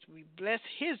praise. We bless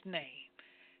his name.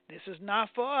 This is not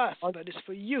for us, but it's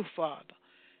for you, Father.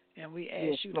 And we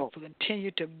ask you to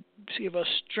continue to give us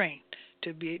strength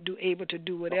to be able to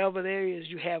do whatever there is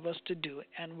you have us to do.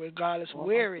 And regardless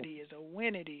where it is or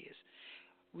when it is,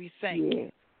 we thank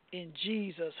you. In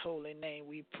Jesus' holy name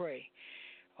we pray.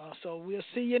 So we'll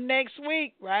see you next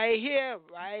week right here,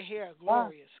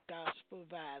 Glorious Gospel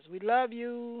Vibes. We love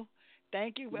you.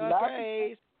 Thank you for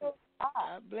praise.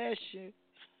 God bless you.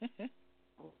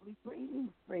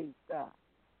 Praise God.